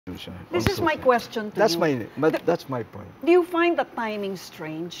This is my question to That's you. that's my point. Do you find the timing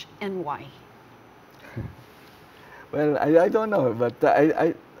strange, and why? Well, I don't know, but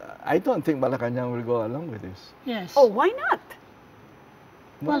I don't think Malacañang will go along with this. Yes. Oh, why not?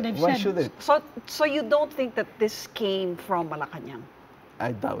 Well, they've Why said- should it? So you don't think that this came from Malacañang?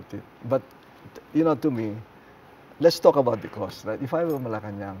 I doubt it. But, you know, to me, let's talk about the cost, right? If I were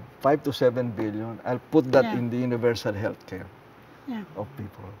Malacañang, 5 to 7 billion, I'll put that Yeah. in the universal health care Yeah. of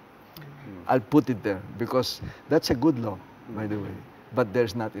people. I'll put it there because that's a good law, by the way. But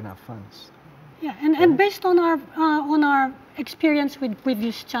there's not enough funds. Yeah, and based on our experience with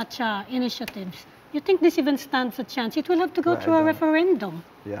previous Chacha initiatives, you think this even stands a chance? It will have to go Well, I through a don't- referendum.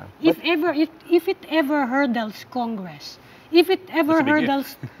 Yeah. If it ever hurdles Congress, if it ever That's a big if.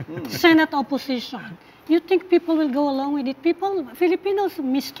 hurdles Senate opposition, you think people will go along with it? Filipinos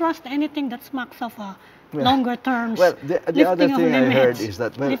mistrust anything that smacks of a longer terms. Well, the other lifting of thing I heard limits, is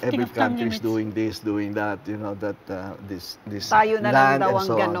that, well, lifting every of term country is limits. doing this, doing that, you know, that this Tayo na lang land daw and ang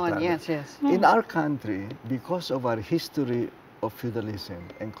so on. ganon. tayo. Yes, yes. In our country, because of our history of feudalism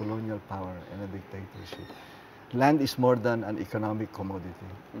and colonial power and a dictatorship, land is more than an economic commodity.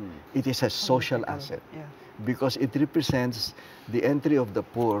 It is a social asset Yeah. because it represents the entry of the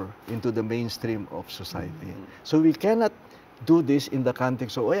poor into the mainstream of society. So we cannot do this in the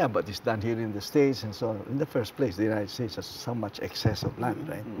context of, oh yeah, but it's done here in the States and so on. In the first place, the United States has so much excess of land,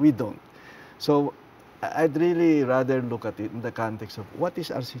 right? We don't. So I'd really rather look at it in the context of what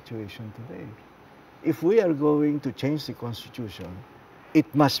is our situation today. If we are going to change the Constitution, it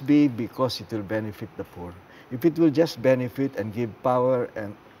must be because it will benefit the poor. If it will just benefit and give power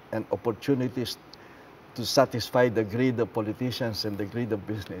and opportunities to satisfy the greed of politicians and the greed of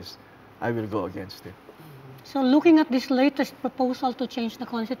business, I will go against it. So looking at this latest proposal to change the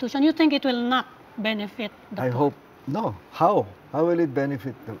Constitution, you think it will not benefit the I poor? hope, no. How? How will it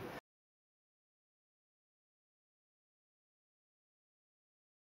benefit